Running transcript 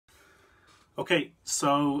Okay,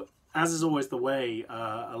 so as is always the way,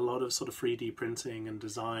 a lot of sort of 3D printing and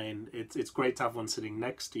design, it's great to have one sitting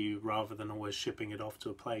next to you rather than always shipping it off to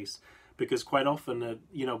a place. Because quite often,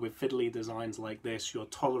 you know, with fiddly designs like this, you're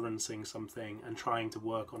tolerancing something and trying to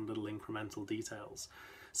work on little incremental details.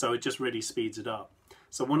 So it just really speeds it up.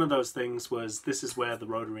 So one of those things was, this is where the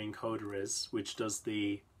rotary encoder is, which does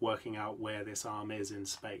the working out where this arm is in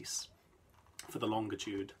space for the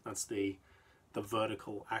longitude. That's the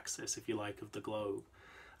vertical axis, if you like, of the globe.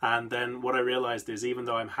 And then what I realized is, even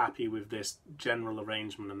though I'm happy with this general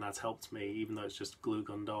arrangement and that's helped me, even though it's just glue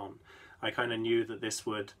gunned on, I kind of knew that this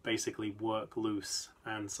would basically work loose.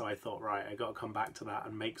 And so I thought, right, I got to come back to that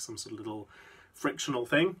and make some sort of little frictional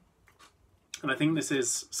thing. And I think this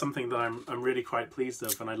is something that I'm really quite pleased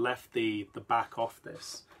of. And I left the back off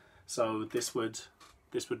this, so this would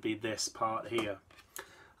be this part here.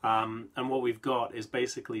 And what we've got is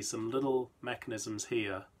basically some little mechanisms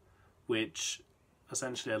here, which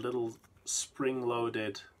essentially are little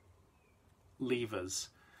spring-loaded levers.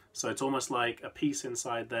 So it's almost like a piece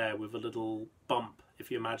inside there with a little bump.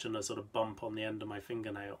 If you imagine a sort of bump on the end of my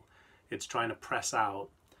fingernail, it's trying to press out,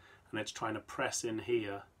 and it's trying to press in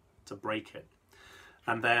here to break it.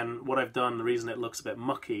 And then what I've done, the reason it looks a bit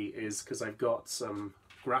mucky, is because I've got some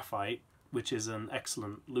graphite, which is an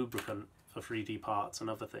excellent lubricant for 3D parts and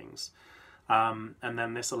other things. And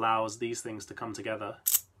then this allows these things to come together,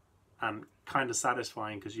 and kind of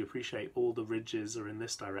satisfying because you appreciate all the ridges are in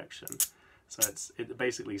this direction. So it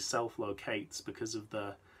basically self-locates because of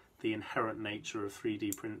the inherent nature of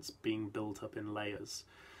 3D prints being built up in layers.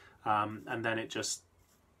 And then it just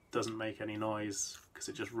doesn't make any noise because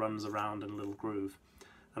it just runs around in a little groove.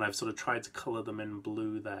 And I've sort of tried to colour them in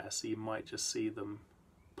blue there, so you might just see them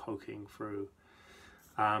poking through.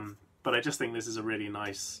 But I just think this is a really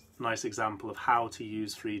nice example of how to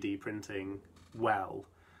use 3D printing well,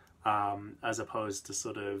 as opposed to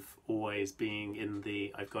sort of always being in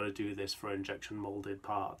the, I've got to do this for injection molded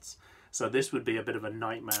parts. So this would be a bit of a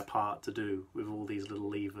nightmare part to do with all these little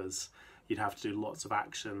levers. You'd have to do lots of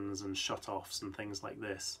actions and shut-offs and things like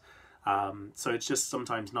this. So it's just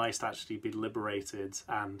sometimes nice to actually be liberated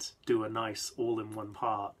and do a nice all-in-one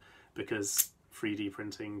part, because 3D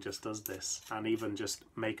printing just does this, and even just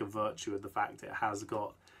make a virtue of the fact it has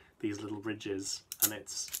got these little ridges, and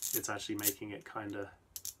it's actually making it kind of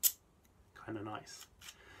nice.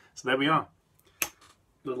 So there we are,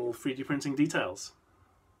 little 3D printing details.